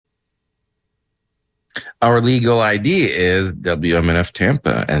Our legal ID is WMNF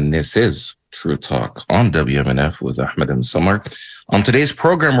Tampa, and this is True Talk on WMNF with Ahmed and Samar. On today's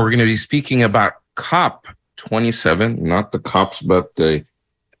program, we're going to be speaking about COP27, not the COPs, but I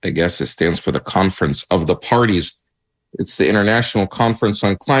guess it stands for the Conference of the Parties. It's the International Conference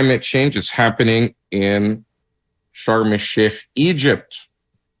on Climate Change. It's happening in Sharm el-Sheikh, Egypt.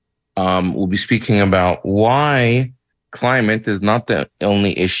 We'll be speaking about why climate is not the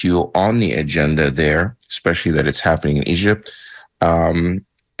only issue on the agenda there, especially that it's happening in Egypt.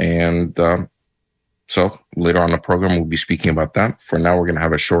 So later on in the program, we'll be speaking about that. For now, we're going to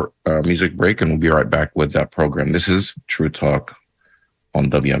have a short music break, and we'll be right back with that program. This is True Talk on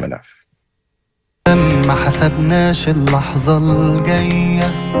WMNF. ما حسبناش اللحظة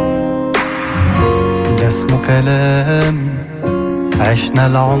الجاية ده اسمه كلام عشنا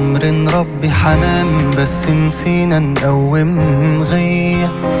العمر نربي حمام بس نسينا نقوم غية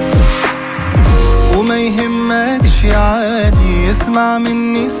وما يهمكش عادي اسمع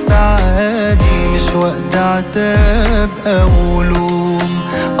مني السعادي مش وقت عتاب أو لوم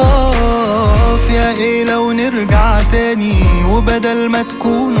يا ايه لو نرجع تاني وبدل ما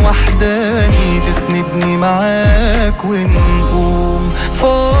تكون وحداني تسندني معاك ونقوم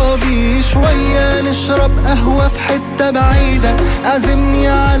فاضي شوية نشرب قهوة في حتة بعيدة عزمني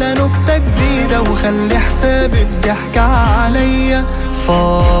على نكتة جديدة وخلي حساب الضحكة عليا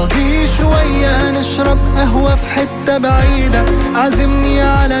فاضي شوية نشرب قهوة في حتة بعيدة عزمني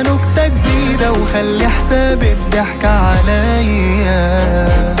على نكتة جديدة وخلي حساب الضحكة عليا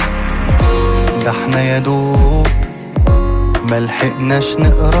ده احنا يا دوب ملحقناش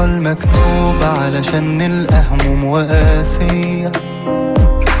نقرا المكتوب علشان نلقى هموم وقاسية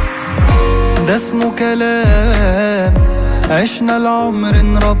ده اسمه كلام عشنا العمر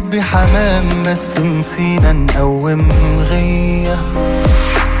نربي حمام بس نسينا نقوم غية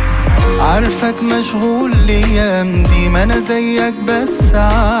عارفك مشغول الايام دي ما انا زيك بس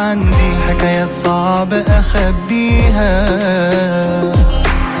عندي حكايات صعبة اخبيها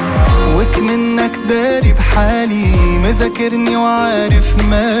وكمنك داري بحالي مذاكرني وعارف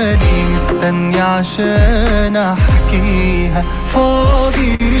مالي مستني عشان احكيها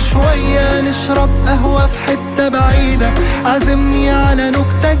فاضي شوية نشرب قهوة في حتة بعيدة عزمني على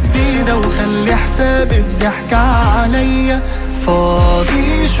نكتة جديدة وخلي حساب الضحكة عليا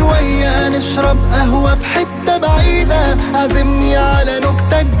فاضي شوية نشرب قهوة في حتة بعيدة عزمني على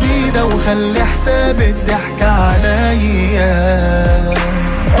نكتة جديدة وخلي حساب الضحكة عليا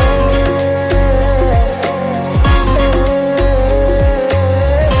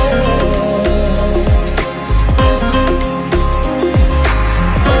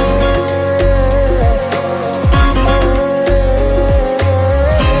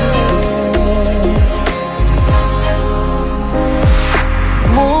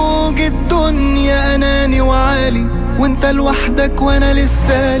وانت لوحدك وانا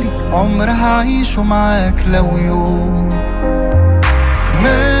لسالي عمر هعيشه معاك لو يوم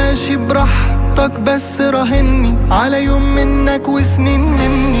ماشي براحتك بس راهني على يوم منك وسنين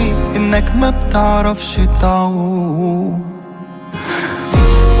مني انك ما بتعرفش تعوم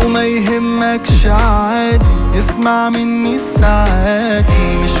وما يهمكش عادي اسمع مني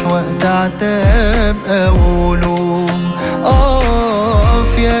السعادي مش وقت عتاب او لوم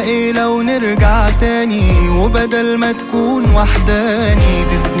يا ايه لو نرجع تاني وبدل ما تكون وحداني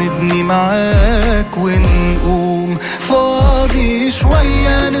تسندني معاك ونقوم فاضي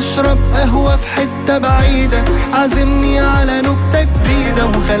شوية نشرب قهوة في حتة بعيدة عزمني على نكتة جديدة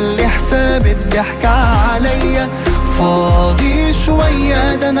وخلي حساب الضحكة عليا فاضي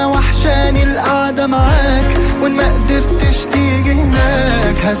شوية ده انا وحشاني القعدة معاك وان ما قدرتش تيجي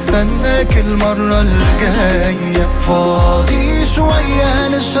هناك هستناك المرة الجاية فاضي شوية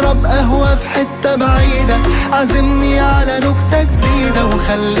نشرب قهوة في حتة بعيدة عزمني على نكتة جديدة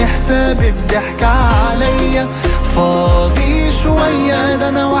وخلي حساب الضحكة عليا فاضي شوية ده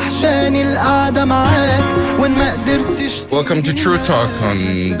انا وحشاني القعدة معاك وان ما قدرتش. Welcome to True Talk on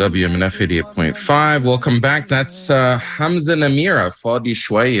WMNF 88.5. Welcome back. That's Hamza Namira, Fadi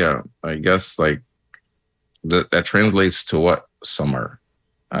Shwaya. I guess like that translates to what, Summer?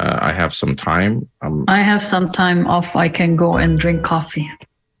 I have some time. I have some time off. I can go and drink coffee.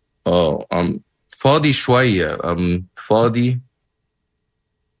 Oh, Fadi Shwaya. Fadi.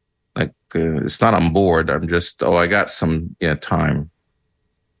 Like it's not I'm bored. I'm just I got some time.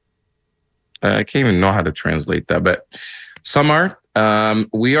 I can't even know how to translate that. But Samar,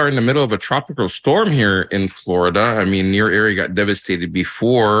 we are in the middle of a tropical storm here in Florida. I mean, your area got devastated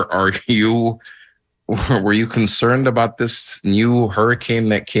before. Were you concerned about this new hurricane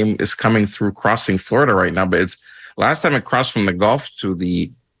that is coming through, crossing Florida right now? But it's last time it crossed from the Gulf to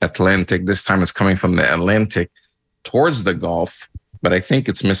the Atlantic. This time it's coming from the Atlantic towards the Gulf, but I think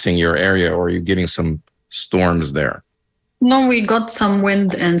it's missing your area, or you're getting some storms there. No, we got some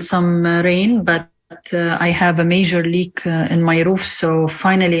wind and some rain, but I have a major leak in my roof. So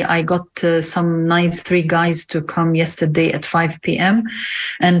finally, I got some nice 3 guys to come yesterday at 5 p.m.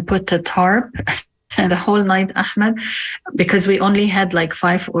 and put a tarp the whole night, Ahmed, because we only had like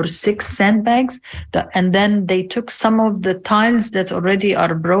 5 or 6 sandbags. And then they took some of the tiles that already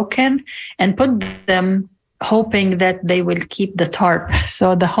are broken and put them, hoping that they will keep the tarp.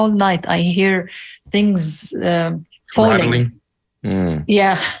 So the whole night I hear things falling.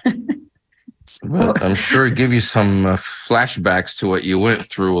 Yeah. Well, I'm sure it gave you some flashbacks to what you went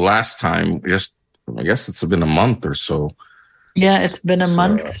through last time. I guess it's been a month or so. Yeah, it's been a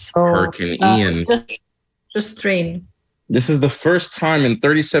month. So Hurricane Ian. Just rain. This is the first time in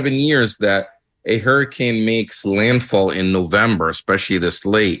 37 years that a hurricane makes landfall in November, especially this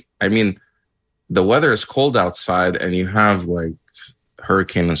late. I mean, the weather is cold outside, and you have like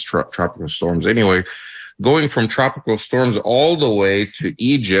hurricane and tropical storms. Anyway, going from tropical storms all the way to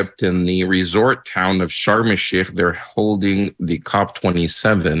Egypt in the resort town of Sharm el-Sheikh, they're holding the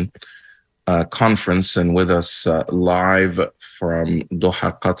COP27 conference. And with us live from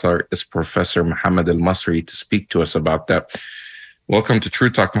Doha, Qatar, is Professor Mohammed Al-Masri to speak to us about that. Welcome to True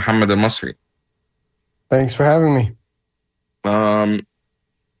Talk, Mohammed Al-Masri. Thanks for having me.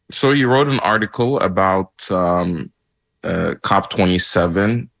 So you wrote an article about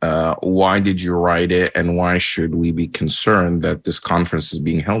COP27. Why did you write it, and why should we be concerned that this conference is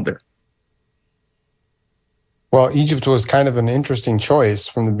being held there? Well, Egypt was kind of an interesting choice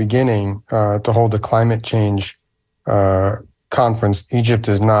from the beginning to hold a climate change conference. Egypt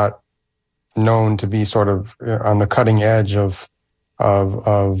is not known to be sort of on the cutting edge of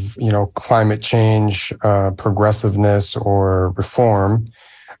climate change, progressiveness, or reform.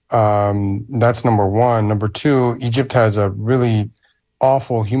 That's number one. Number two, Egypt has a really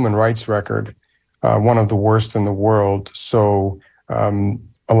awful human rights record, one of the worst in the world. So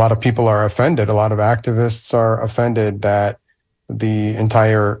a lot of people are offended. A lot of activists are offended that the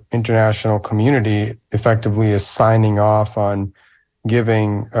entire international community effectively is signing off on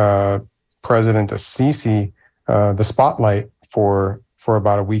giving President Sisi the spotlight for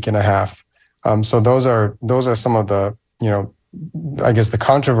about a week and a half. So those are some of the, I guess, the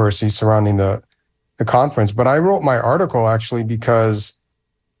controversies surrounding the conference. But I wrote my article actually because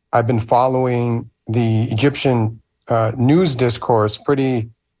I've been following the Egyptian news discourse pretty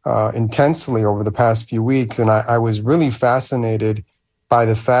intensely over the past few weeks. And I was really fascinated by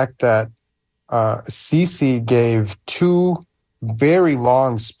the fact that Sisi gave 2 very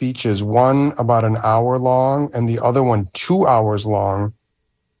long speeches, one about an hour long and the other one 2 hours long,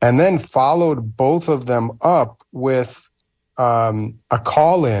 and then followed both of them up with a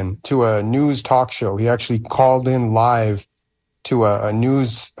call-in to a news talk show. He actually called in live to a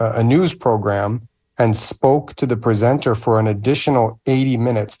news program and spoke to the presenter for an additional 80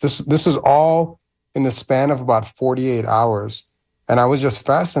 minutes. This was all in the span of about 48 hours. And I was just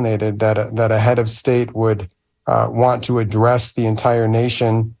fascinated that a head of state would want to address the entire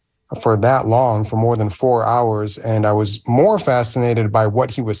nation for that long, for more than 4 hours. And I was more fascinated by what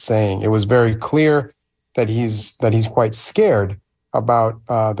he was saying. It was very clear that he's quite scared about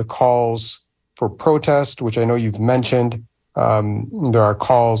the calls for protest, which I know you've mentioned. There are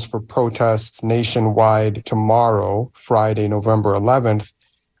calls for protests nationwide tomorrow, Friday, November 11th.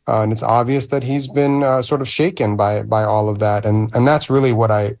 And it's obvious that he's been sort of shaken by all of that. And that's really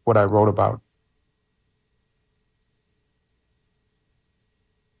what I wrote about.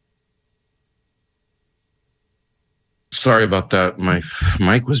 Sorry about that. My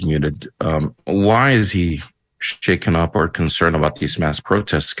mic was muted. Why is he shaken up or concerned about these mass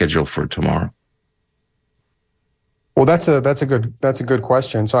protests scheduled for tomorrow? Well, that's a good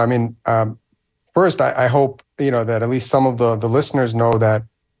question. So, I mean, first, I hope that at least some of the listeners know that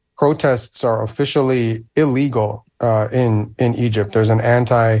protests are officially illegal in Egypt. There's an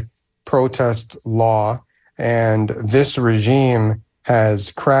anti-protest law, and this regime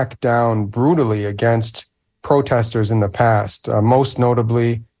has cracked down brutally against protesters in the past, most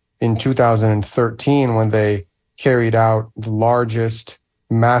notably in 2013 when they carried out the largest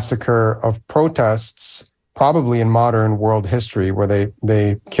massacre of protests probably in modern world history, where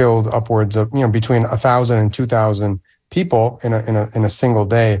they killed upwards of between 1,000 and 2,000 people in a single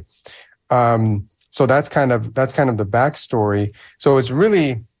day. So that's kind of the backstory. So it's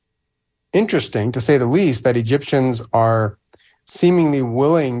really interesting, to say the least, that Egyptians are seemingly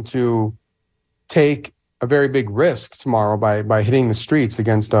willing to take a very big risk tomorrow by hitting the streets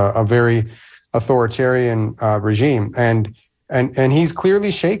against a very authoritarian regime. And and he's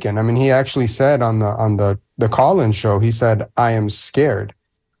clearly shaken. I mean, he actually said on the call-in show, he said, "I am scared."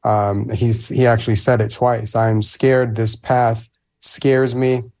 He actually said it twice. "I am scared. This path scares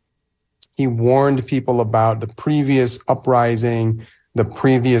me." He warned people about the previous uprising, the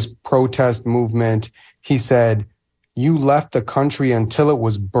previous protest movement. He said, "You left the country until it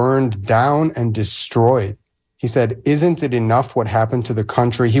was burned down and destroyed." He said, "Isn't it enough what happened to the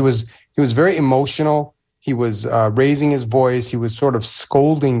country?" He was very emotional. He was raising his voice. He was sort of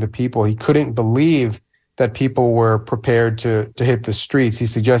scolding the people. He couldn't believe that people were prepared to hit the streets. He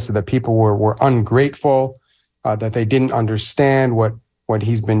suggested that people were ungrateful, that they didn't understand what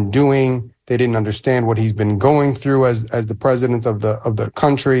he's been doing. They didn't understand what he's been going through as the president of the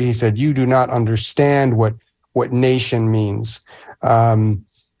country. He said, "You do not understand what nation means."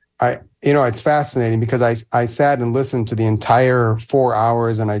 It's fascinating because I sat and listened to the entire 4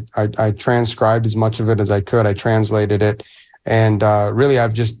 hours, and I transcribed as much of it as I could. I translated it, and really,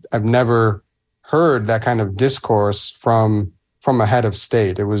 I've never heard that kind of discourse from a head of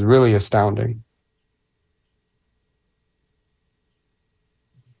state. It was really astounding.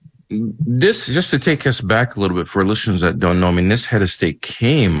 This, just to take us back a little bit for listeners that don't know, I mean, this head of state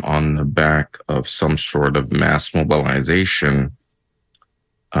came on the back of some sort of mass mobilization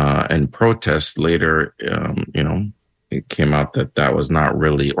and protest. Later, it came out that was not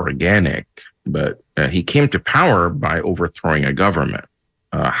really organic, but he came to power by overthrowing a government.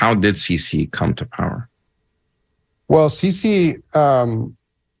 How did Sisi come to power? Well, Sisi,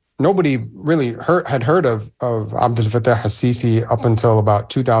 nobody really had heard of Abdel Fattah al-Sisi up until about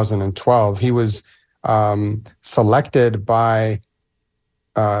 2012. He was selected by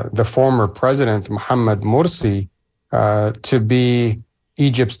the former president, Mohamed Morsi, to be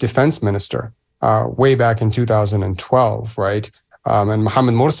Egypt's defense minister way back in 2012, right? And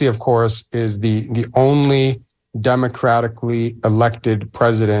Mohamed Morsi, of course, is the only democratically elected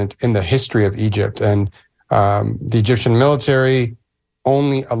president in the history of Egypt. And the Egyptian military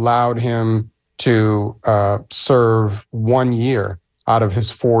only allowed him to serve 1 year out of his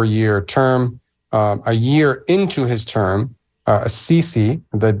 4-year term. A year into his term, Sisi,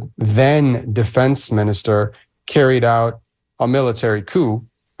 the then defense minister, carried out a military coup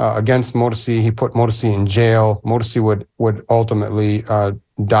against Morsi. He put Morsi in jail. Morsi would ultimately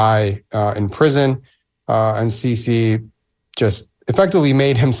die in prison, and Sisi just effectively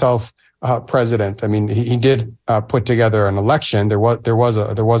made himself president. I mean, he did put together an election. There was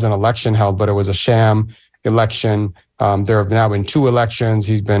an election held, but it was a sham election. There have now been 2 elections.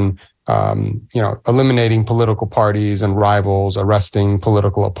 He's been eliminating political parties and rivals, arresting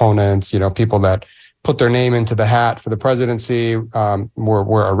political opponents. People that put their name into the hat for the presidency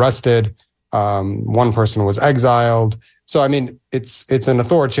were arrested. One person was exiled. So I mean, it's an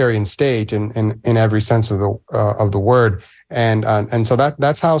authoritarian state in every sense of the word. And so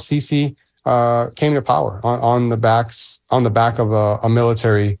that's how Sisi came to power on the back of a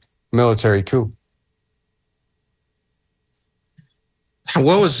military coup.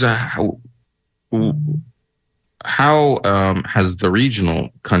 What was how has the regional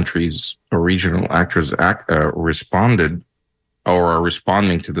countries or regional actors responded or are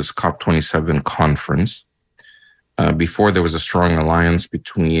responding to this COP27 conference? Before there was a strong alliance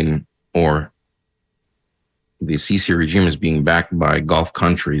between, or the Sisi regime is being backed by Gulf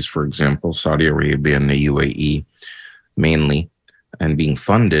countries, for example, Saudi Arabia and the UAE mainly, and being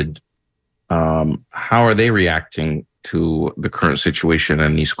funded. How are they reacting to the current situation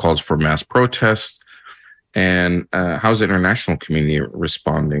and these calls for mass protests? And how's the international community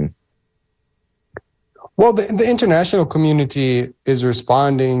responding? Well, the international community is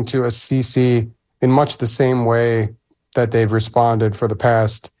responding to Sisi in much the same way that they've responded for the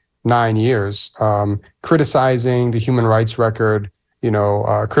past 9 years, criticizing the human rights record,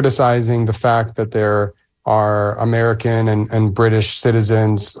 criticizing the fact that there are American and British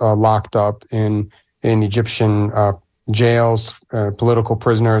citizens locked up in Egyptian jails, political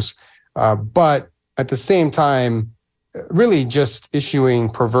prisoners, but at the same time, really just issuing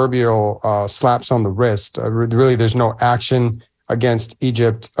proverbial slaps on the wrist. Really, there's no action against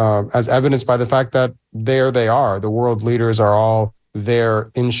Egypt, as evidenced by the fact that there they are. The world leaders are all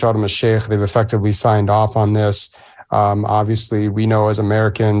there in Sharm el-Sheikh. They've effectively signed off on this. Obviously, we know as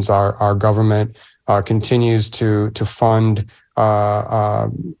Americans, our government continues to fund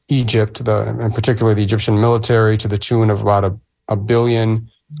Egypt, in particular the Egyptian military, to the tune of about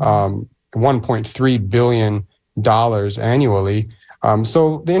 $1.3 billion annually.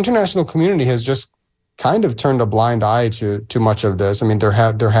 So the international community has just kind of turned a blind eye to much of this. I mean, there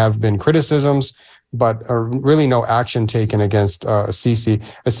have been criticisms, but really no action taken against Sisi.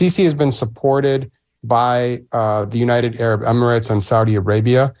 Sisi has been supported by the United Arab Emirates and Saudi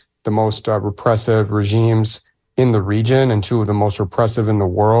Arabia, the most repressive regimes in the region and two of the most repressive in the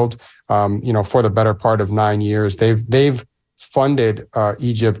world. For the better part of 9 years, they've funded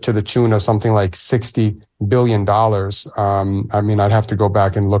Egypt to the tune of something like $60 billion. I'd have to go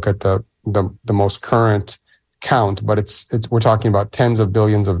back and look at the most current count, but we're talking about tens of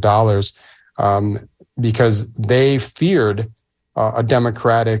billions of dollars, because they feared a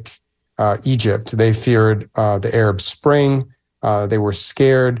democratic Egypt. They feared the Arab Spring. They were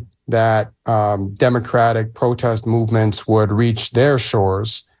scared that democratic protest movements would reach their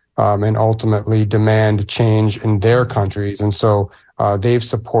shores and ultimately demand change in their countries. And so they've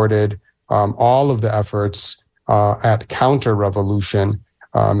supported all of the efforts at counter-revolution,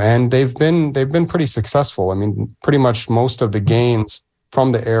 and they've been pretty successful. I mean, pretty much most of the gains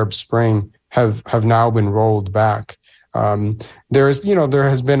from the Arab Spring have now been rolled back. There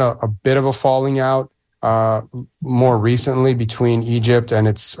has been a bit of a falling out more recently between Egypt and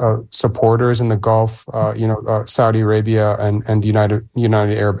its supporters in the Gulf, Saudi Arabia and the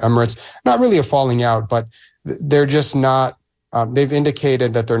United Arab Emirates. Not really a falling out, but they're just not. They've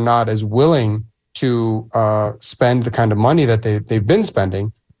indicated that they're not as willing to spend the kind of money that they've been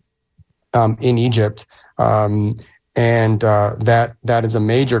spending in Egypt, and that is a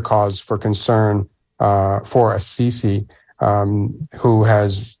major cause for concern for Sisi, who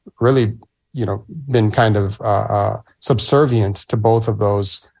has really been kind of subservient to both of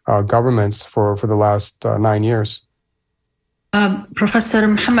those governments for the last 9 years. Professor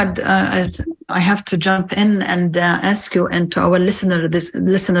Muhammad, I have to jump in and ask you and to our listeners,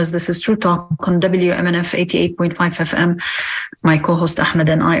 this is True Talk on WMNF 88.5 FM. My co-host Ahmed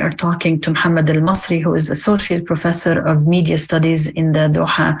and I are talking to Muhammad Al-Masri, who is Associate Professor of Media Studies in the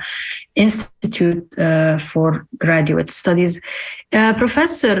Doha Institute for Graduate Studies.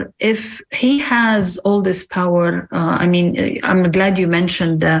 Professor, if he has all this power, I'm glad you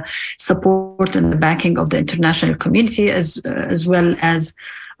mentioned the support and the backing of the international community as well as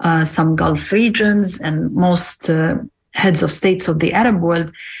some Gulf regions and most heads of states of the Arab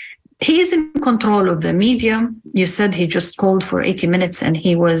world. He is in control of the media. You said he just called for 80 minutes and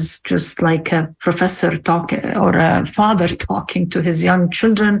he was just like a professor talking or a father talking to his young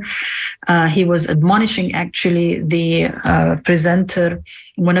children. He was admonishing actually the presenter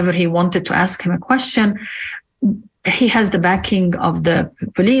whenever he wanted to ask him a question. He has the backing of the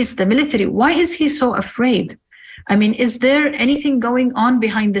police, the military. Why is he so afraid? I mean, is there anything going on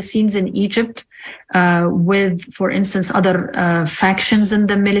behind the scenes in Egypt with, for instance, other factions in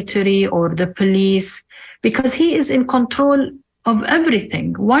the military or the police? Because he is in control of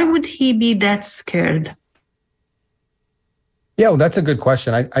everything. Why would he be that scared? Yeah, well, that's a good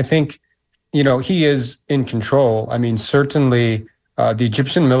question. I think, he is in control. I mean, certainly the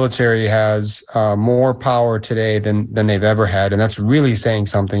Egyptian military has more power today than they've ever had. And that's really saying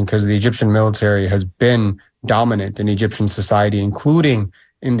something, because the Egyptian military has been dominant in Egyptian society, including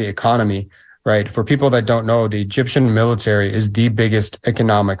in the economy, right? For people that don't know, the Egyptian military is the biggest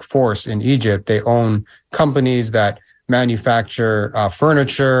economic force in Egypt. They own companies that manufacture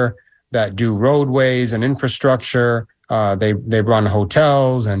furniture, that do roadways and infrastructure. They run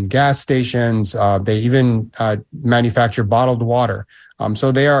hotels and gas stations. They even manufacture bottled water.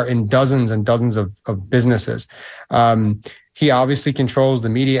 So they are in dozens and dozens of businesses. He obviously controls the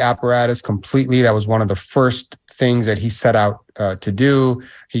media apparatus completely. That was one of the first things that he set out to do.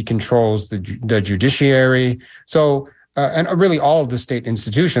 He controls the judiciary. So, and really all of the state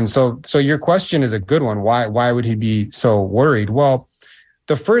institutions. So your question is a good one. Why would he be so worried? Well,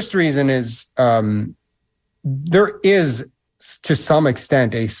 the first reason is there is, to some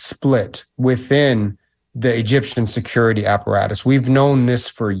extent, a split within the Egyptian security apparatus. We've known this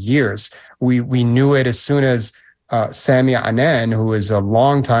for years. We knew it as soon as Sami Anan, who is a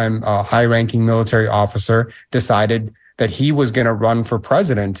longtime high-ranking military officer, decided that he was going to run for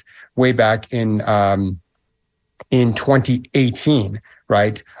president way back in 2018,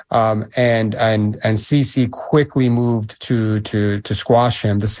 right? And Sisi quickly moved to squash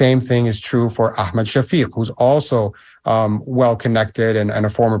him. The same thing is true for Ahmed Shafiq, who's also well connected and a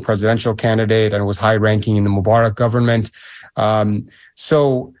former presidential candidate and was high-ranking in the Mubarak government.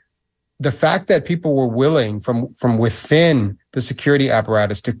 So the fact that people were willing from within the security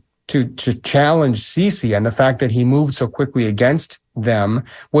apparatus to challenge Sisi, and the fact that he moved so quickly against them,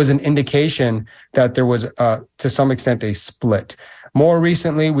 was an indication that there was, to some extent, a split. More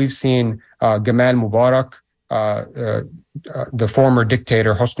recently, we've seen Gamal Mubarak, the former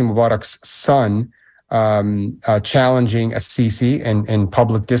dictator Hosni Mubarak's son, challenging Sisi in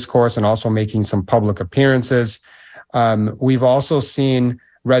public discourse and also making some public appearances. We've also seen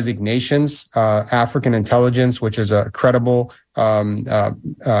resignations. African Intelligence, which is a credible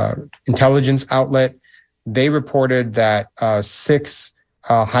intelligence outlet, they reported that 6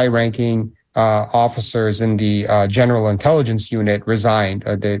 high-ranking officers in the General Intelligence Unit resigned.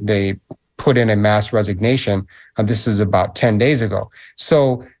 They put in a mass resignation. This is about 10 days ago.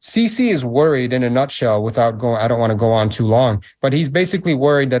 So Sisi is worried, in a nutshell, I don't want to go on too long, but he's basically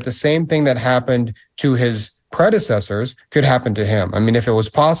worried that the same thing that happened to his predecessors could happen to him. I mean, if it was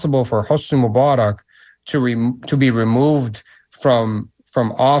possible for Hosni Mubarak to be removed from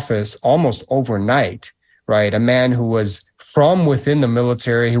office almost overnight, right? A man who was from within the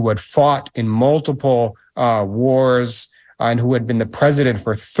military, who had fought in multiple wars, and who had been the president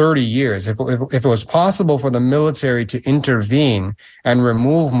for 30 years. If it was possible for the military to intervene and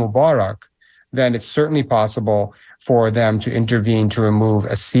remove Mubarak, then it's certainly possible for them to intervene to remove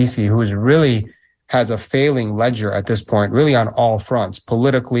Sisi, who has a failing ledger at this point, really on all fronts,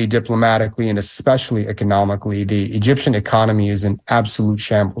 politically, diplomatically, and especially economically. The Egyptian economy is in absolute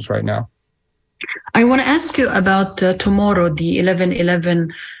shambles right now. I want to ask you about tomorrow, the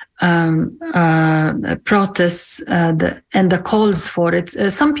 11/11 protests and the calls for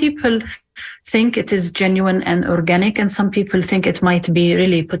it. Some people think it is genuine and organic, and some people think it might be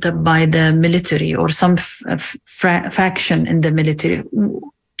really put up by the military or some faction in the military.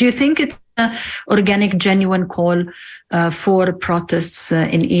 Do you think it's an organic, genuine call for protests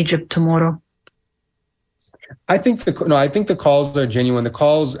in Egypt tomorrow? I think the calls are genuine. The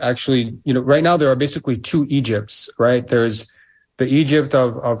calls actually, right now there are basically 2 Egypts, right? There's the Egypt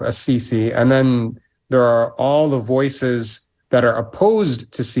of Sisi, and then there are all the voices that are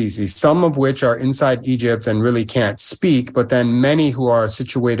opposed to Sisi, some of which are inside Egypt and really can't speak, but then many who are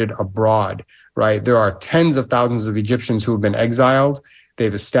situated abroad, right? There are tens of thousands of Egyptians who have been exiled.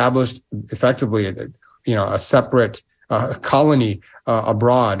 They've established effectively, a separate colony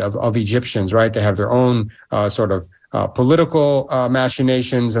abroad of Egyptians, right? They have their own political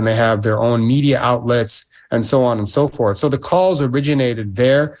machinations, and they have their own media outlets, and so on and so forth. So the calls originated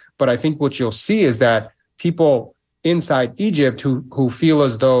there, but I think what you'll see is that people inside Egypt who feel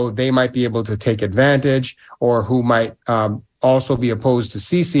as though they might be able to take advantage, or who might also be opposed to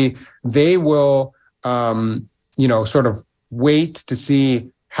Sisi, they will, sort of wait to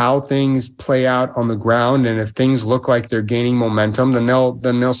see how things play out on the ground, and if things look like they're gaining momentum, then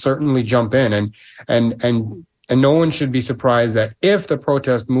they'll certainly jump in, and no one should be surprised that if the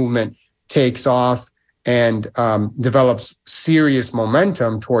protest movement takes off and develops serious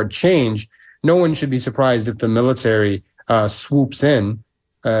momentum toward change, no one should be surprised if the military swoops in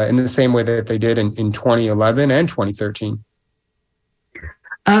the same way that they did in 2011 and 2013.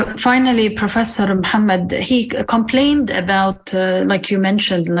 Finally, Professor Mohammed, he complained about, like you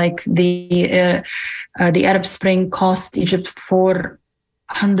mentioned, like the Arab Spring cost Egypt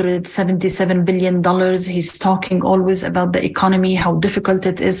 $477 billion. He's talking always about the economy, how difficult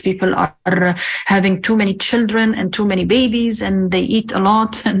it is. People are having too many children and too many babies, and they eat a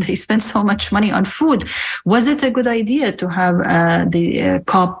lot and they spend so much money on food. Was it a good idea to have the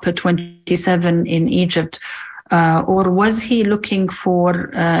COP27 in Egypt? Or was he looking for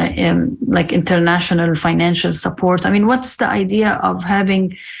international financial support? I mean, what's the idea of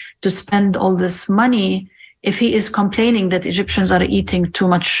having to spend all this money if he is complaining that Egyptians are eating too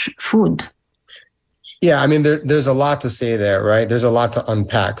much food? Yeah, I mean, there's a lot to say there, right? There's a lot to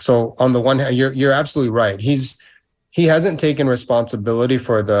unpack. So on the one hand, you're absolutely right. He hasn't taken responsibility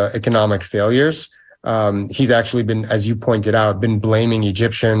for the economic failures. He's actually been, as you pointed out, been blaming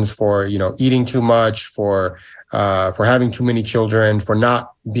Egyptians for, eating too much, for having too many children, for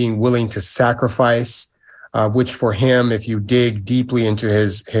not being willing to sacrifice, which for him, if you dig deeply into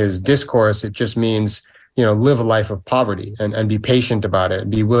his discourse, it just means, live a life of poverty and be patient about it,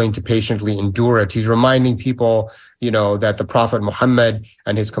 be willing to patiently endure it. He's reminding people, that the Prophet Muhammad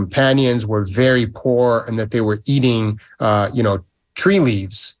and his companions were very poor and that they were eating, tree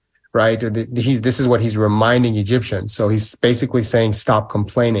leaves, right? This is what he's reminding Egyptians. So he's basically saying, stop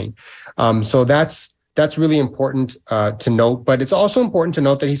complaining. So that's really important to note. But it's also important to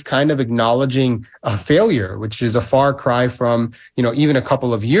note that he's kind of acknowledging a failure, which is a far cry from, even a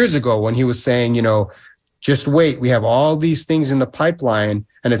couple of years ago when he was saying, just wait, we have all these things in the pipeline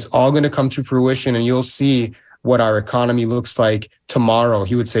and it's all going to come to fruition and you'll see what our economy looks like tomorrow.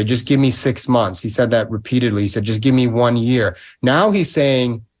 He would say, just give me 6 months. He said that repeatedly. He said, just give me 1 year. Now he's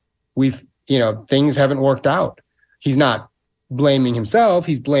saying things haven't worked out. He's not blaming himself.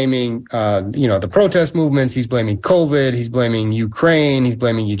 He's blaming, the protest movements. He's blaming COVID. He's blaming Ukraine. He's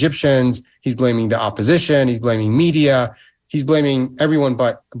blaming Egyptians. He's blaming the opposition. He's blaming media. He's blaming everyone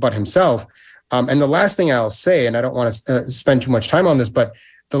but himself. And the last thing I'll say, and I don't want to spend too much time on this, but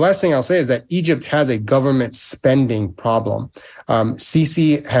the last thing I'll say is that Egypt has a government spending problem.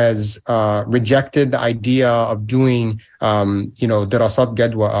 Sisi has rejected the idea of doing, dirasat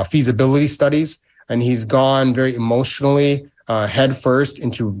gadwa, feasibility studies, and he's gone very emotionally headfirst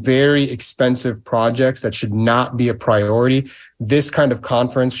into very expensive projects that should not be a priority. This kind of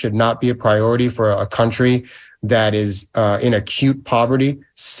conference should not be a priority for a country that is in acute poverty.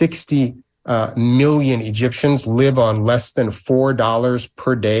 60 million Egyptians live on less than $4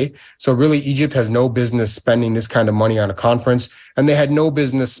 per day. So really, Egypt has no business spending this kind of money on a conference. And they had no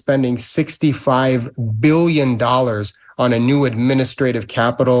business spending $65 billion on a new administrative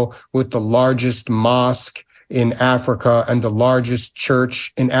capital with the largest mosque in Africa and the largest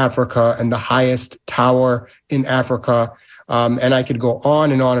church in Africa and the highest tower in Africa. And I could go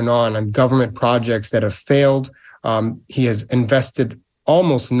on and on and on government projects that have failed. He has invested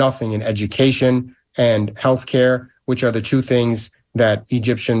almost nothing in education and healthcare, which are the two things that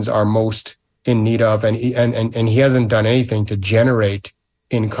Egyptians are most in need of. And he hasn't done anything to generate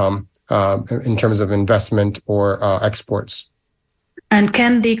income in terms of investment or exports. And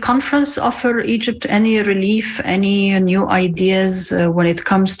can the conference offer Egypt any relief, any new ideas when it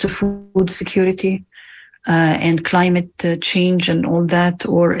comes to food security and climate change and all that,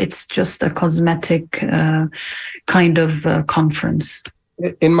 or it's just a cosmetic kind of conference?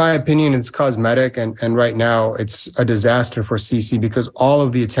 In my opinion, it's cosmetic, and right now it's a disaster for Sisi because all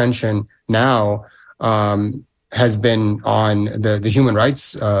of the attention now has been on the human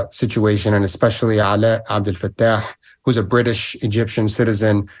rights situation, and especially Alaa Abdel Fattah, who's a British Egyptian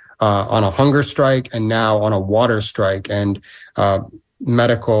citizen on a hunger strike and now on a water strike. And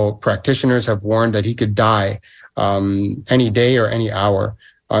medical practitioners have warned that he could die any day or any hour.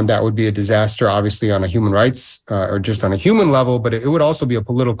 That would be a disaster, obviously, on a human rights or just on a human level, but it would also be a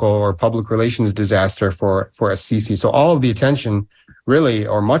political or public relations disaster for Sisi. So all of the attention, really,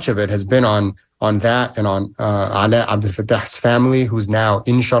 or much of it, has been on that and on Alaa Abdel Fattah's family, who's now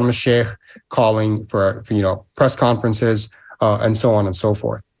in Sharm el-Sheikh, calling for press conferences and so on and so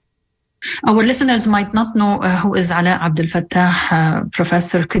forth. Our listeners might not know who is Alaa Abdel Fattah.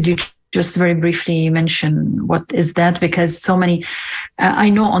 Professor, could you just very briefly mention what is that? Because so many, I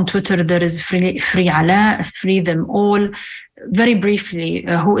know on Twitter there is free Alaa, free them all. Very briefly,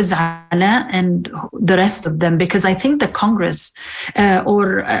 who is Alaa and the rest of them? Because I think the Congress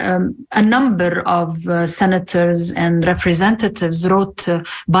or a number of senators and representatives wrote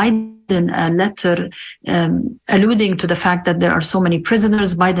Biden a letter alluding to the fact that there are so many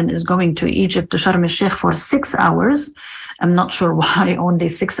prisoners. Biden is going to Egypt, to Sharm el-Sheikh for 6 hours. I'm not sure why only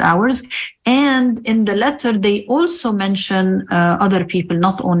 6 hours. And in the letter, they also mention other people,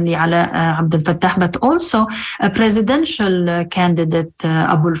 not only Alaa Abdel Fattah, but also a presidential candidate,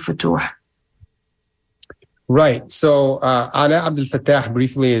 Abul Futuh. Right. So Alaa Abdel Fattah,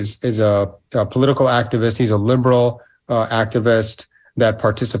 briefly, is a political activist. He's a liberal activist that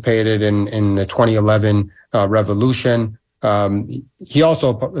participated in the 2011 revolution. He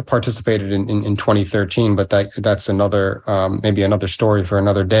also participated in 2013, but that's another maybe another story for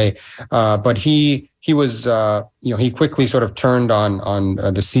another day. But he was he quickly sort of turned on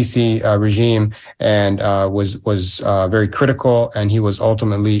the Sisi regime and was very critical, and he was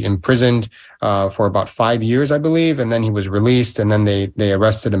ultimately imprisoned for about 5 years, I believe, and then he was released, and then they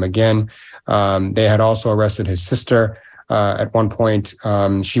arrested him again. They had also arrested his sister. At one point,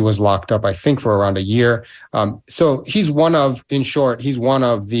 she was locked up, I think, for around a year. So he's one of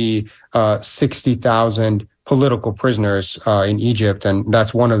the 60,000 political prisoners in Egypt, and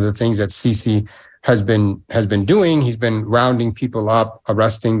that's one of the things that Sisi has been doing. He's been rounding people up,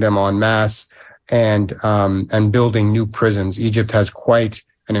 arresting them en masse, and building new prisons. Egypt has quite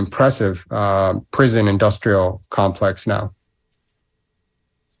an impressive prison industrial complex now.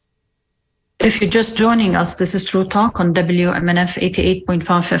 If you're just joining us, this is True Talk on WMNF 88.5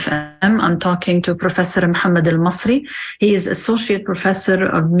 FM. I'm talking to Professor Mohammed Al-Masri. He is Associate Professor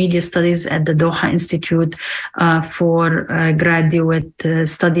of Media Studies at the Doha Institute for Graduate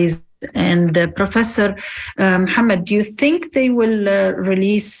Studies. And Professor Mohammed, do you think they will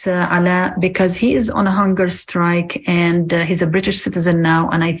release Alaa because he is on a hunger strike and he's a British citizen now,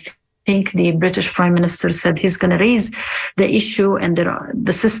 and I think the British Prime Minister said he's going to raise the issue, and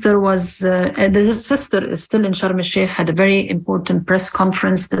the sister is still in Sharm el-Sheikh, had a very important press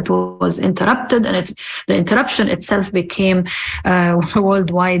conference that was interrupted, and the interruption itself became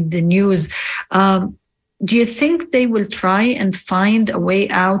worldwide news. Do you think they will try and find a way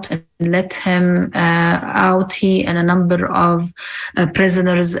out and let him out, he and a number of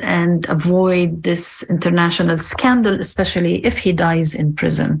prisoners, and avoid this international scandal, especially if he dies in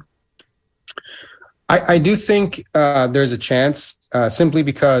prison? I do think there's a chance simply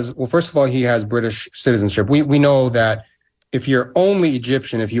because, well, first of all, he has British citizenship. We know that if you're only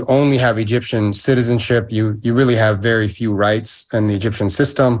Egyptian, if you only have Egyptian citizenship, you really have very few rights in the Egyptian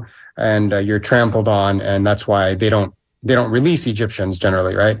system, and you're trampled on, and that's why they don't release Egyptians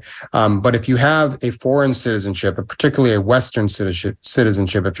generally, right? But if you have a foreign citizenship, particularly a Western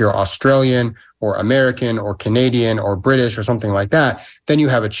citizenship, if you're Australian or American or Canadian or British or something like that, then you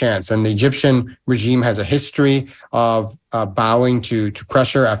have a chance. And the Egyptian regime has a history of bowing to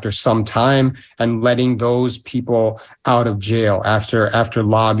pressure after some time and letting those people out of jail after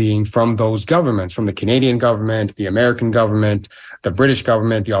lobbying from those governments, from the Canadian government, the American government, the British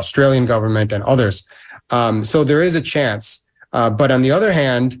government, the Australian government, and others. So there is a chance. But on the other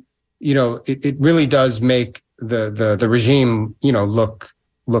hand, it really does make the regime,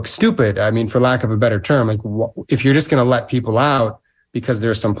 look stupid. I mean, for lack of a better term, like if you're just going to let people out because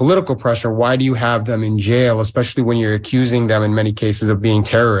there's some political pressure, why do you have them in jail, especially when you're accusing them in many cases of being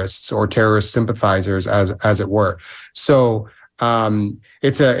terrorists or terrorist sympathizers, as it were? So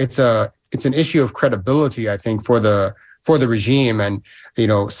it's an issue of credibility, I think, for the regime. And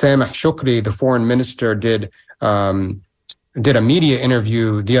Sameh Shoukry, the foreign minister, did a media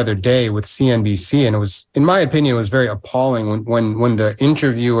interview the other day with CNBC, and it was, in my opinion, it was very appalling when the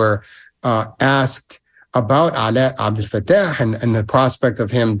interviewer asked about Alaa Abdel Fattah and the prospect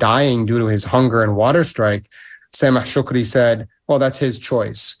of him dying due to his hunger and water strike. Sameh Shoukry said, well, that's his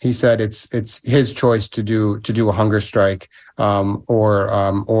choice. He said it's his choice to do a hunger strike or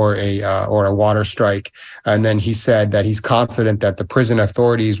a water strike. And then he said that he's confident that the prison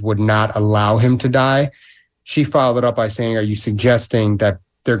authorities would not allow him to die. She followed it up by saying, are you suggesting that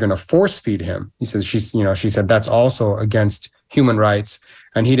they're going to force feed him? He says, she said that's also against human rights.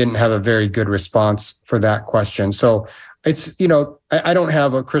 And he didn't have a very good response for that question. So it's, I don't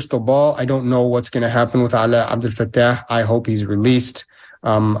have a crystal ball. I don't know what's going to happen with Alaa Abdel Fattah. I hope he's released.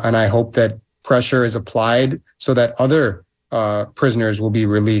 And I hope that pressure is applied so that other prisoners will be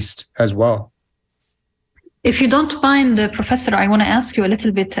released as well. If you don't mind, Professor, I want to ask you a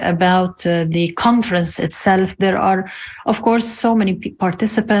little bit about the conference itself. There are, of course, so many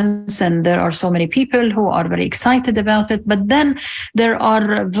participants and there are so many people who are very excited about it. But then there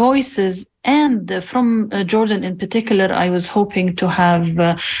are voices, and from Jordan in particular, I was hoping to have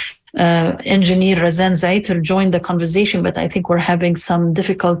engineer Razan Zaiter join the conversation, but I think we're having some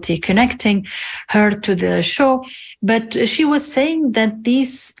difficulty connecting her to the show. But she was saying that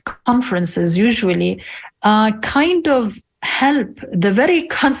these conferences usually kind of help the very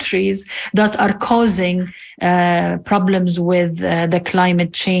countries that are causing problems with the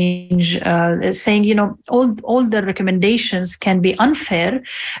climate change, saying, all the recommendations can be unfair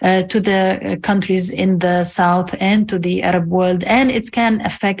to the countries in the South and to the Arab world, and it can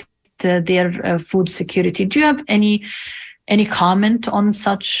affect their food security. Do you have any comment on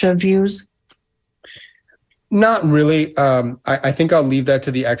such views? Not really. I think I'll leave that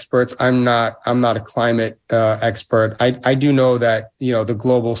to the experts. I'm not a climate expert. I do know that, the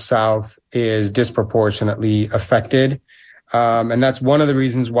global South is disproportionately affected. And that's one of the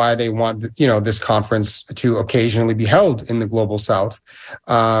reasons why they want, this conference to occasionally be held in the global South.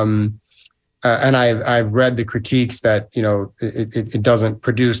 And I've read the critiques that, it doesn't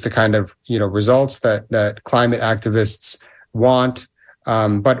produce the kind of, results that climate activists want.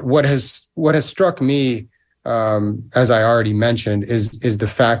 But what has struck me, as I already mentioned, is the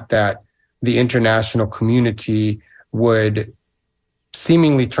fact that the international community would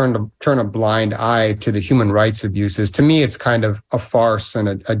seemingly turn a blind eye to the human rights abuses. To me, it's kind of a farce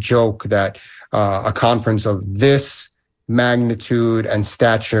and a joke that a conference of this magnitude and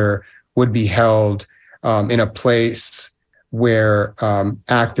stature would be held in a place where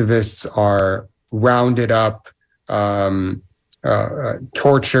activists are rounded up,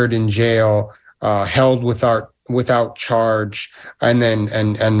 tortured in jail, held without charge, and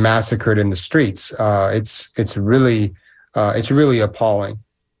then massacred in the streets. It's really appalling.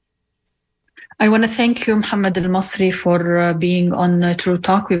 I want to thank you, Mohammed Al-Masri, for being on True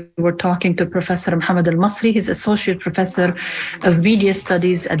Talk. We were talking to Professor Mohammed Al-Masri. He's Associate Professor of Media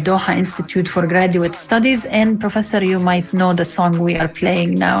Studies at Doha Institute for Graduate Studies. And Professor, you might know the song we are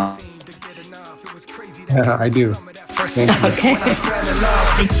playing now. I do. Okay.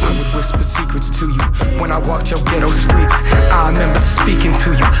 I would whisper secrets to you when I walked your ghetto streets. I remember speaking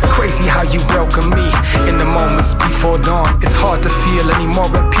to you. Crazy how you welcome me in the moments before dawn. It's hard to feel any more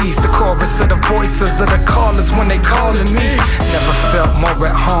at peace. The chorus of the voice voices of the callers when they calling me. Never felt more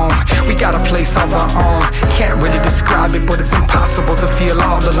at home. We got a place of our own. Can't really describe it, but it's impossible to feel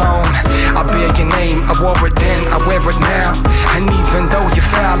all alone. I bear your name, I wore it then, I wear it now. And even though you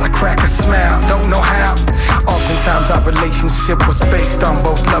foul, I crack a smile, don't know how. Oftentimes our relationship was based on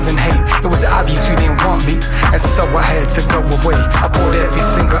both love and hate. It was obvious you didn't want me, and so I had to go away. I poured every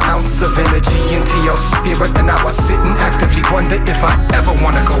single ounce of energy into your spirit, and now I sit and actively wonder if I ever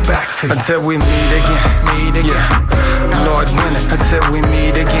wanna go back to you. Until we meet again, yeah. Lord willing, until we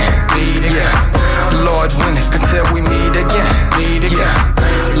meet again, yeah. Lord willing, until we meet again, yeah.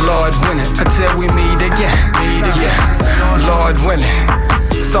 Lord willing, until we meet again, yeah. Lord willing.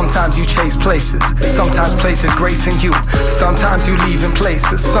 Sometimes you chase places, sometimes places gracing you. Sometimes you leave in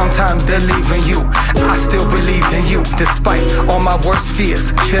places, sometimes they're leaving you. I still believed in you, despite all my worst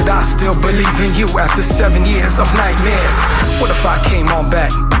fears. Should I still believe in you after 7 years of nightmares? What if I came on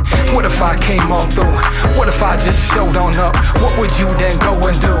back? What if I came on through? What if I just showed on up? What would you then go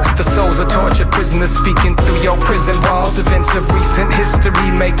and do? The souls of tortured prisoners speaking through your prison walls. Events of recent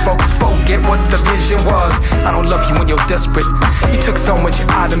history make folks forget what the vision was. I don't love you when you're desperate. You took so much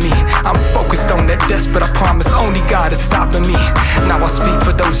out of me. I'm focused on that desperate. I promise only God is stopping me. Now I speak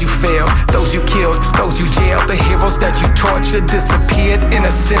for those you failed, those you killed, those you jailed. The heroes that you tortured disappeared,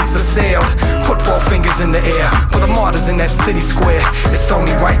 innocence assailed. Put 4 fingers in the air for the martyrs in that city square. It's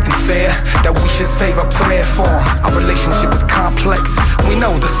only right and fair that we should save a prayer for them. Our relationship is complex. We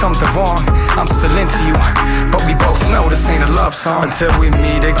know there's something wrong. I'm still into you, but we both know this ain't a love song. Until we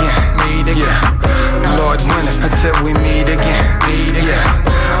meet again, yeah. Lord willing, until we meet again,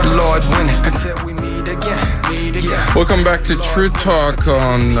 yeah. Lord willing, until we meet again, yeah. Welcome back to True Talk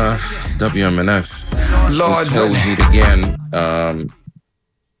on WMNF. Lord until we willing. meet again.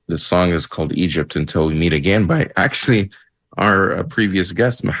 The song is called Egypt Until We Meet Again by actually our previous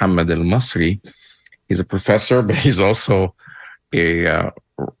guest, Muhammad Al-Masri. He's a professor, but he's also an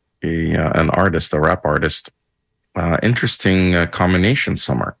artist, a rap artist. Interesting combination,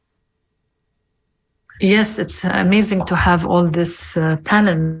 Samar. Yes, it's amazing to have all this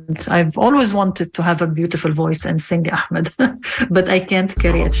talent. I've always wanted to have a beautiful voice and sing, Ahmed, but I can't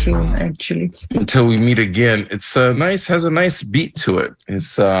carry a tune, actually. Until We Meet Again. It's has a nice beat to it.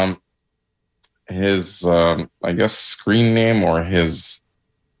 His I guess screen name or his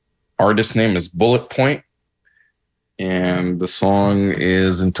artist name is Bullet Point, and the song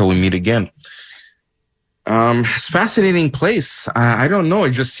is Until We Meet Again. It's a fascinating place. I don't know.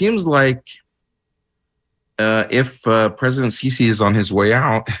 It just seems like if President Sisi is on his way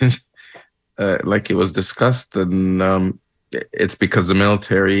out, like it was discussed, then it's because the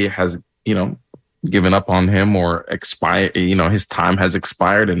military has, given up on him or expired, his time has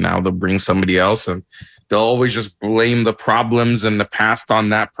expired, and now they'll bring somebody else, and they'll always just blame the problems in the past on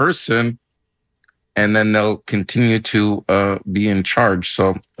that person, and then they'll continue to be in charge.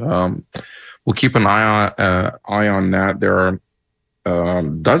 So we'll keep an eye on that. There are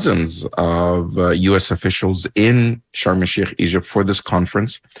dozens of U.S. officials in Sharm el-Sheikh, Egypt, for this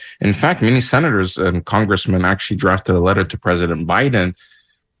conference. In fact, many senators and congressmen actually drafted a letter to President Biden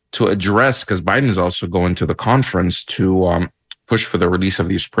to address, because Biden is also going to the conference, to push for the release of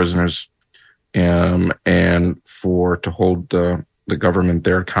these prisoners and to hold the government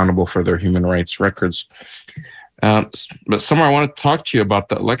there accountable for their human rights records. But Samar, I want to talk to you about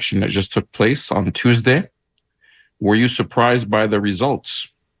the election that just took place on Tuesday. Were you surprised by the results?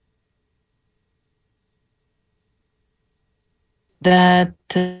 That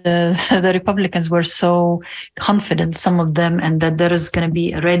the Republicans were so confident, some of them, and that there is going to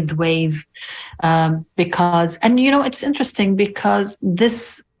be a red wave because, and it's interesting because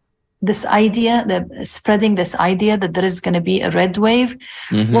this idea, spreading this idea that there is going to be a red wave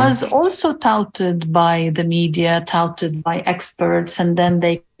was also touted by the media, touted by experts, and then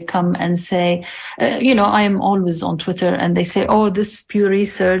they come and say, I am always on Twitter, and they say, oh, this Pew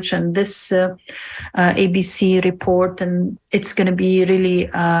Research and this ABC report, and it's going to be really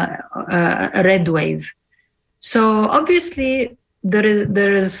a red wave. So obviously there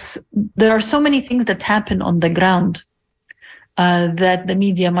are so many things that happen on the ground that the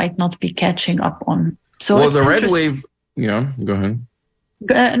media might not be catching up on. So well, the red wave, go ahead.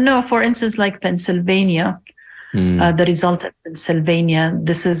 No, for instance, like Pennsylvania, the result of Pennsylvania,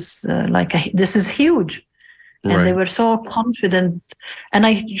 this is this is huge. And Right. they were so confident. And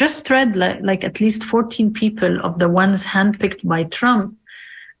I just read like at least 14 people of the ones handpicked by Trump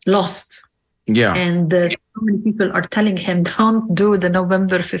lost. Yeah. And so many people are telling him, don't do the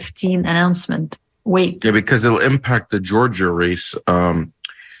November 15 announcement. Wait. Yeah, because it'll impact the Georgia race.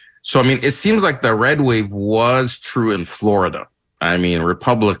 So, I mean, it seems like the red wave was true in Florida. I mean,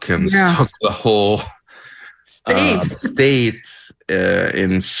 Republicans took the whole state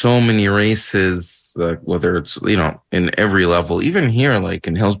in so many races, whether it's, in every level, even here, like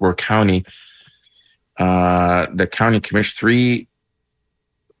in Hillsborough County, the county commission,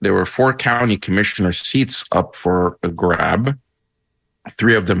 there were 4 county commissioner seats up for a grab,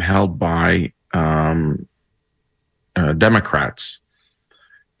 3 of them held by Democrats.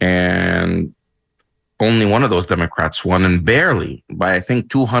 And only one of those Democrats won, and barely, by I think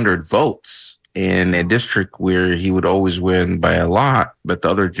 200 votes in a district where he would always win by a lot, but the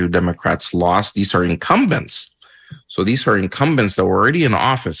other 2 Democrats lost. These are incumbents. So these are incumbents that were already in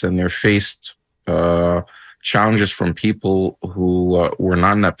office, and they're faced challenges from people who were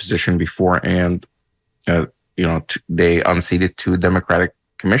not in that position before, and they unseated 2 Democratic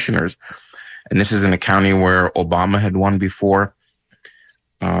commissioners. And this is in a county where Obama had won before.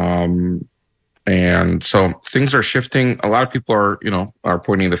 And so things are shifting. A lot of people are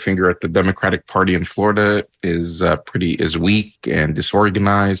pointing the finger at the Democratic Party in Florida is weak and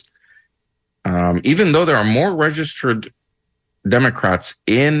disorganized. Even though there are more registered Democrats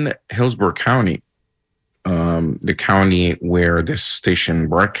in Hillsborough County, the county where this station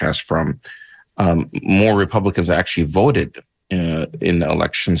broadcasts from, more Republicans actually voted in the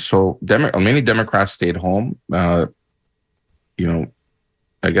election. So many Democrats stayed home. I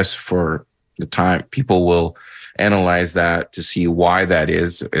guess for the time, people will analyze that to see why that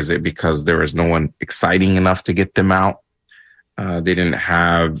is. Is it because there is no one exciting enough to get them out? They didn't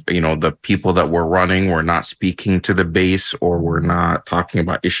have, the people that were running were not speaking to the base, or were not talking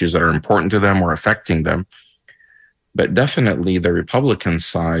about issues that are important to them or affecting them. But definitely the Republican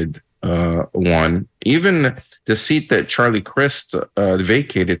side won. Even the seat that Charlie Crist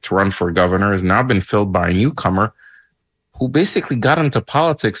vacated to run for governor has now been filled by a newcomer who basically got into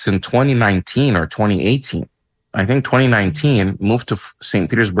politics in 2019 or 2018. I think 2019, moved to St.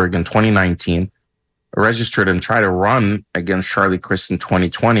 Petersburg in 2019, registered and tried to run against Charlie Crist in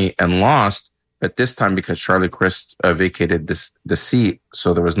 2020 and lost. But this time, because Charlie Crist vacated the seat,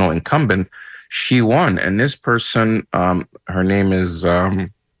 so there was no incumbent, she won. And this person, her name is Anna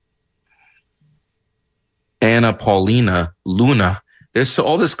Paulina Luna. There's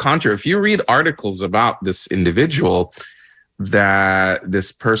all this controversy. If you read articles about this individual, that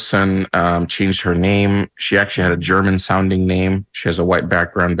this person changed her name. She actually had a German-sounding name. She has a white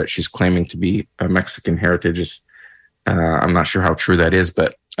background, but she's claiming to be a Mexican heritage. I'm not sure how true that is,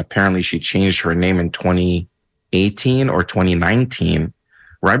 but apparently she changed her name in 2018 or 2019,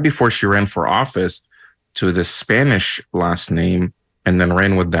 right before she ran for office, to the Spanish last name, and then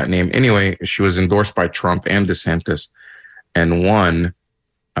ran with that name. Anyway, she was endorsed by Trump and DeSantis and won.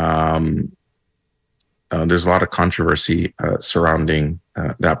 There's a lot of controversy surrounding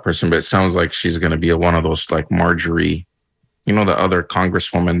that person, but it sounds like she's going to be one of those, like Marjorie, the other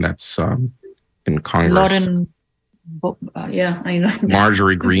congresswoman that's in Congress. Lauren, I know.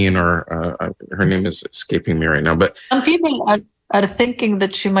 Marjorie Greene, or her name is escaping me right now. But some people are thinking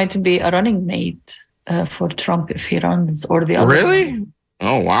that she might be a running mate for Trump if he runs, or the other. Really? One.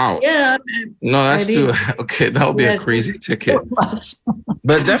 Oh, wow. Yeah. No, that's too... Okay, that'll be a crazy ticket.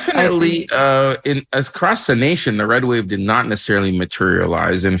 But definitely, across the nation, the red wave did not necessarily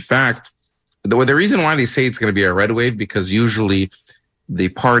materialize. In fact, the reason why they say it's going to be a red wave, because usually the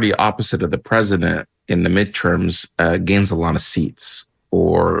party opposite of the president in the midterms gains a lot of seats,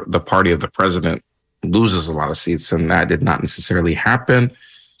 or the party of the president loses a lot of seats, and that did not necessarily happen.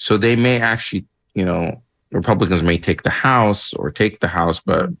 So they may actually, Republicans may take the House,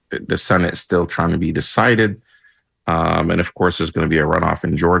 but the Senate is still trying to be decided. And of course, there's going to be a runoff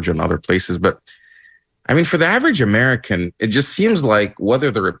in Georgia and other places. But I mean, for the average American, it just seems like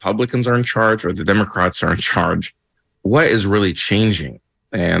whether the Republicans are in charge or the Democrats are in charge, what is really changing?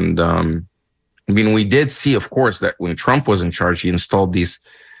 And we did see, of course, that when Trump was in charge, he installed these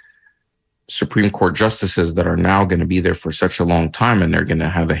Supreme Court justices that are now going to be there for such a long time, and they're going to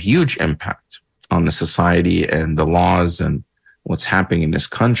have a huge impact on the society and the laws and what's happening in this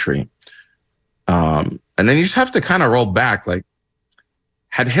country. And then you just have to kind of roll back. Like,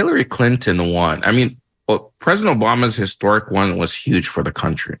 had Hillary Clinton won, President Obama's historic one was huge for the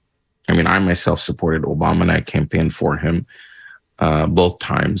country. I myself supported Obama and I campaigned for him both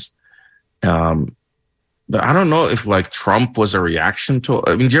times. But I don't know if Trump was a reaction to,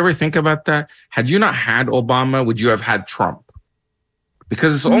 do you ever think about that? Had you not had Obama, would you have had Trump?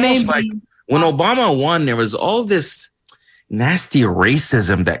 Because it's almost like when Obama won, there was all this nasty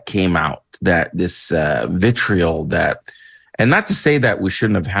racism that came out, that this vitriol and not to say that we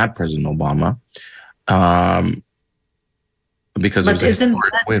shouldn't have had President Obama, because it was a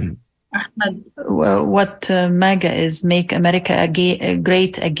historic win. Ahmed, what MAGA is, Make America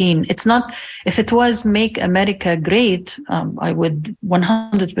Great Again. It's not, if it was Make America Great, I would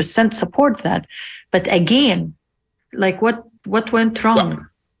 100% support that. But again, like what went wrong?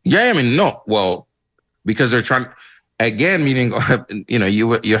 Yeah, I mean, no. Well, because they're trying, again, meaning,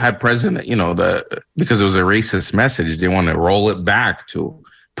 you had president, because it was a racist message, they want to roll it back to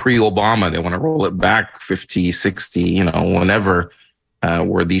pre-Obama. They want to roll it back 50, 60, whenever,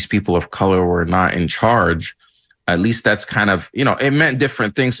 where these people of color were not in charge. At least that's kind of, it meant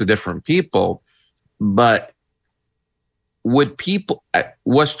different things to different people. But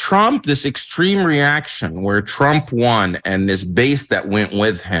was Trump, this extreme reaction where Trump won and this base that went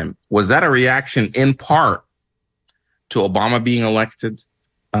with him, was that a reaction in part to Obama being elected?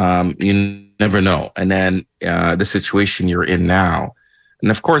 You never know. And then the situation you're in now. And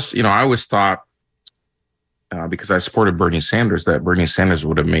of course, I always thought, because I supported Bernie Sanders, that Bernie Sanders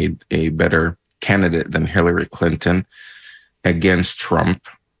would have made a better candidate than Hillary Clinton against Trump,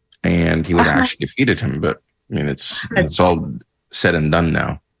 and he would have actually defeated him. But I mean, it's all said and done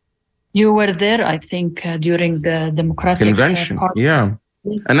now. You were there, I think, during the Democratic convention. Party. And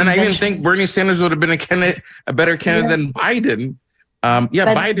then I even think Bernie Sanders would have been a better candidate than Biden. But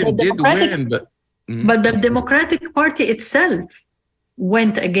Biden did win, but the Democratic Party itself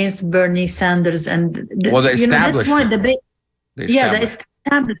went against Bernie Sanders, and that's why the established,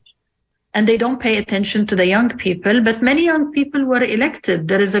 and they don't pay attention to the young people. But many young people were elected.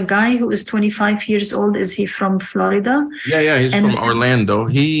 There is a guy who is 25 years old. Is he from Florida? Yeah, he's from Orlando.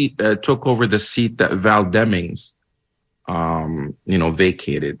 He took over the seat that Val Demings,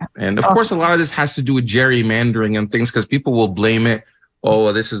 vacated. And of course, a lot of this has to do with gerrymandering and things, because people will blame it. Oh,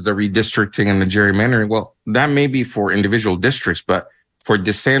 well, this is the redistricting and the gerrymandering. Well, that may be for individual districts, but for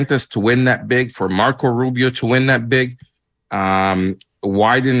DeSantis to win that big, for Marco Rubio to win that big,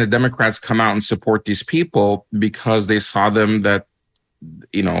 why didn't the Democrats come out and support these people? Because they saw them that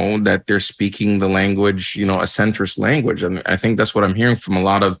they're speaking the language, a centrist language. And I think that's what I'm hearing from a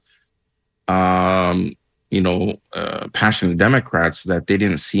lot of, passionate Democrats, that they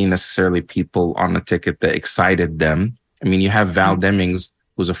didn't see necessarily people on the ticket that excited them. I mean, you have Val Demings,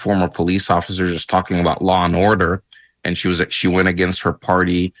 who's a former police officer, just talking about law and order. And she went against her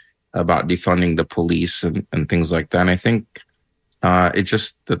party about defunding the police and things like that. And I think it's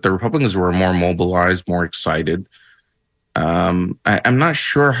just that the Republicans were more mobilized, more excited. I'm not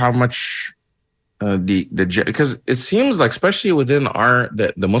sure how much because it seems like, especially within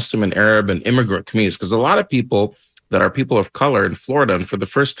the Muslim and Arab and immigrant communities, because a lot of people that are people of color in Florida, and for the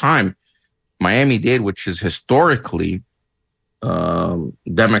first time, Miami-Dade, which is historically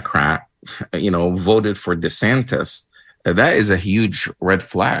Democrat, voted for DeSantis. That is a huge red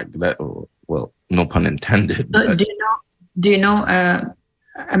flag. That, well, no pun intended. Do you know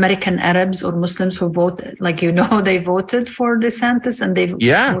American Arabs or Muslims who vote? They voted for DeSantis, and they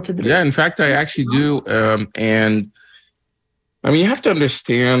voted. Yeah. In fact, I actually do. And I mean, you have to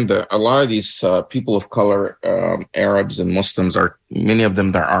understand that a lot of these people of color, Arabs and Muslims, many of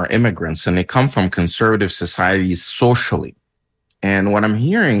them that are immigrants, and they come from conservative societies socially. And what I'm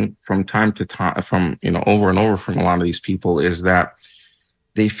hearing from time to time, from, over and over from a lot of these people, is that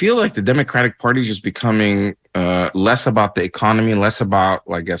they feel like the Democratic Party is just becoming less about the economy, less about,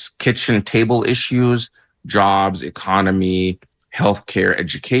 I guess, kitchen table issues, jobs, economy, healthcare,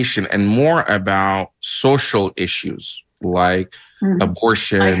 education, and more about social issues like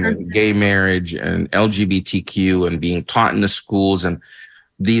abortion and gay marriage and LGBTQ, and being taught in the schools, and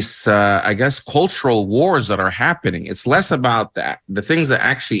these, I guess, cultural wars that are happening. It's less about the things that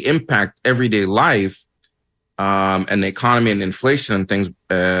actually impact everyday life and the economy and inflation and things,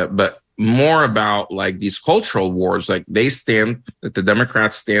 but more about these cultural wars. That the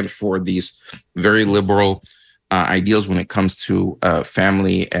Democrats stand for these very liberal ideals when it comes to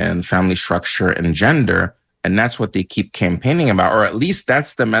family and family structure and gender. And that's what they keep campaigning about, or at least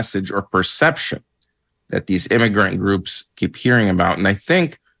that's the message or perception that these immigrant groups keep hearing about. And I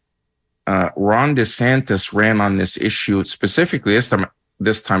think Ron DeSantis ran on this issue specifically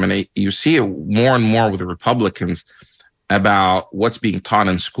this time, and you see it more and more with the Republicans about what's being taught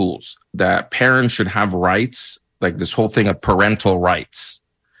in schools, that parents should have rights, like this whole thing of parental rights.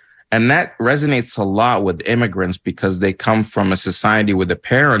 And that resonates a lot with immigrants, because they come from a society where the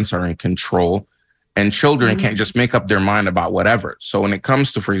parents are in control and children can't just make up their mind about whatever. So when it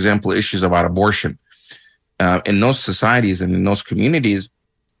comes to, for example, issues about abortion, in those societies and in those communities,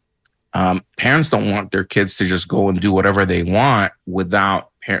 parents don't want their kids to just go and do whatever they want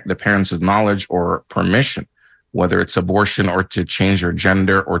without the parents' knowledge or permission, whether it's abortion or to change their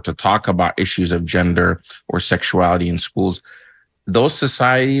gender or to talk about issues of gender or sexuality in schools. those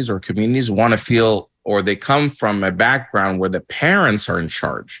societies or communities want to feel, or they come from a background where the parents are in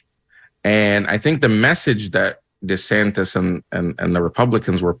charge. And I think the message that DeSantis and the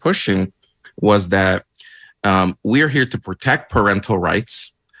Republicans were pushing was that we're here to protect parental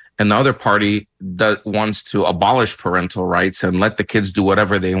rights, and the other party that wants to abolish parental rights and let the kids do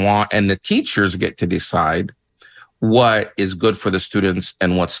whatever they want, and the teachers get to decide what is good for the students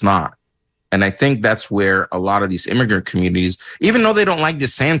and what's not. And I think that's where a lot of these immigrant communities, even though they don't like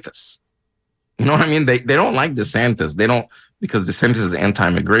DeSantis, you know what I mean? They don't like DeSantis. They don't, because DeSantis is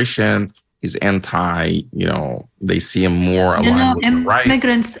anti-immigration. He's anti, they see him more aligned with the right.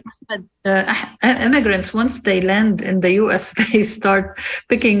 Immigrants, once they land in the U.S., they start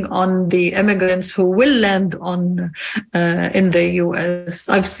picking on the immigrants who will land in the U.S.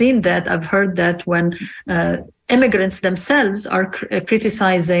 I've seen that. I've heard that when immigrants themselves are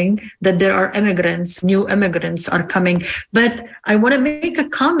criticizing that there are new immigrants are coming. But I want to make a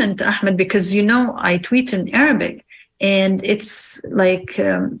comment, Ahmed, because, I tweet in Arabic. And it's like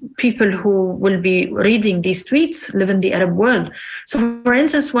people who will be reading these tweets live in the Arab world. So, for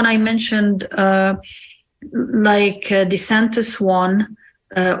instance, when I mentioned DeSantis won,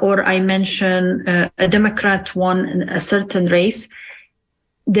 or I mentioned a Democrat won in a certain race,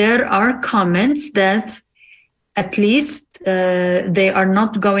 there are comments that at least they are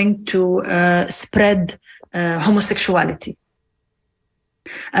not going to spread homosexuality.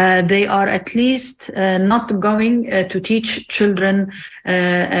 They are at least not going to teach children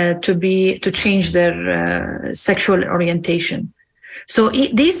to change their sexual orientation. So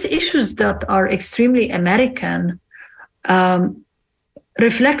these issues that are extremely American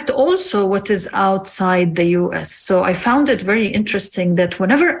reflect also what is outside the US. So I found it very interesting that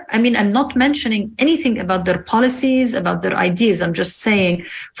I'm not mentioning anything about their policies, about their ideas. I'm just saying,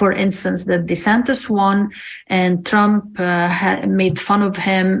 for instance, that DeSantis won and Trump made fun of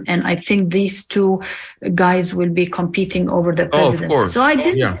him. And I think these two guys will be competing over the presidency. Oh, so I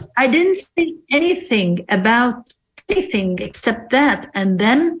didn't say anything about anything except that. And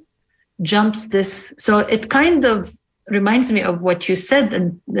then jumps this. So it kind of reminds me of what you said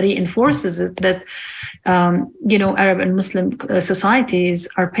and reinforces it that, Arab and Muslim societies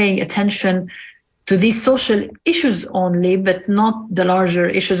are paying attention to these social issues only, but not the larger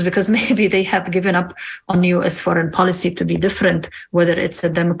issues, because maybe they have given up on U.S. foreign policy to be different, whether it's a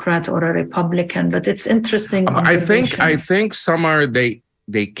Democrat or a Republican. But it's interesting. I think some are,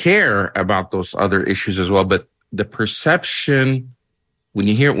 they care about those other issues as well, but the perception, when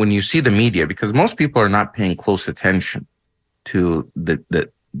you see the media, because most people are not paying close attention to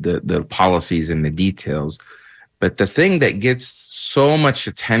the policies and the details, but the thing that gets so much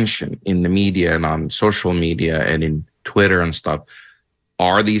attention in the media and on social media and in Twitter and stuff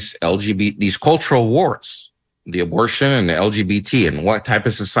are these cultural wars, the abortion and the LGBT, and what type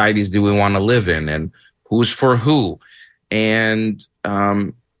of societies do we want to live in, and who's for who, and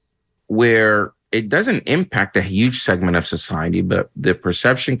where it doesn't impact a huge segment of society, but the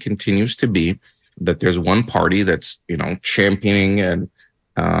perception continues to be that there's one party that's, championing and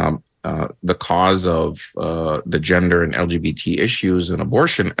the cause of the gender and LGBT issues and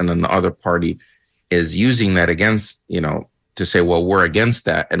abortion, and then the other party is using that against, to say, well, we're against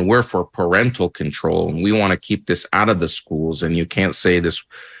that and we're for parental control and we want to keep this out of the schools and you can't say this.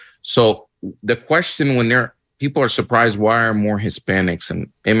 So the question when people are surprised why are more Hispanics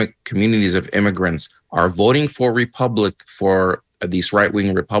and communities of immigrants are voting for these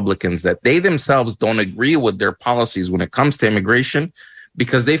right-wing Republicans, that they themselves don't agree with their policies when it comes to immigration,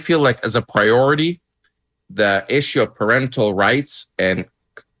 because they feel like as a priority, the issue of parental rights and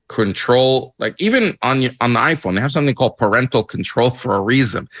control, like even on the iPhone, they have something called parental control for a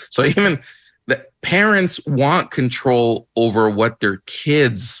reason. So even the parents want control over what their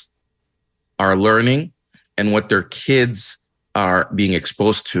kids are learning and what their kids are being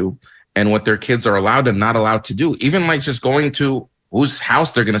exposed to and what their kids are allowed and not allowed to do. Even like just going to whose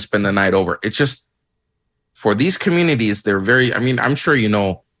house they're going to spend the night over. It's just, for these communities, they're very, I'm sure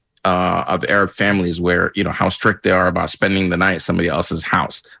of Arab families where, how strict they are about spending the night at somebody else's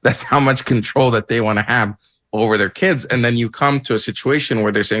house. That's how much control that they want to have over their kids. And then you come to a situation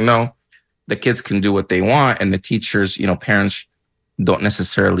where they're saying, no, the kids can do what they want. And the teachers, parents don't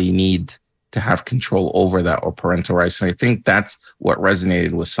necessarily need to have control over that or parental rights. And I think that's what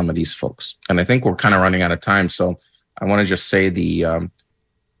resonated with some of these folks. And I think we're kind of running out of time. So I want to just say the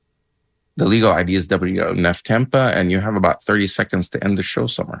legal ID is WMNF Tampa, and you have about 30 seconds to end the show,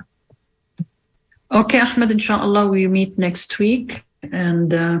 Summer. Okay, Ahmed, inshallah, we meet next week.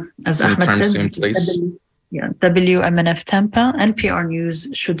 And as Ahmed said, WMNF Tampa, NPR News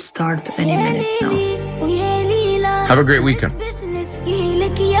should start any minute now. Have a great weekend.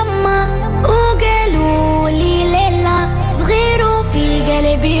 يما وقالوا لي ليلى صغير وفي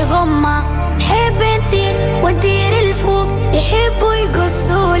قلبي غمة نحب نطير ونطير الفوق يحبوا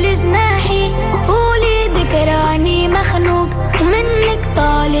يقصوا لجناحي قولي ذكراني مخنوق ومنك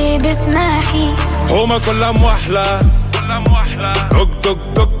طالب اسماحي هما كلها موحلة دق دق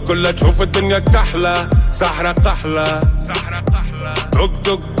دق كلها تشوف الدنيا كحلة سحرة قحلة دق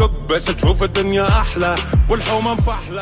دق دق بس تشوف الدنيا أحلى والحومة مفحلة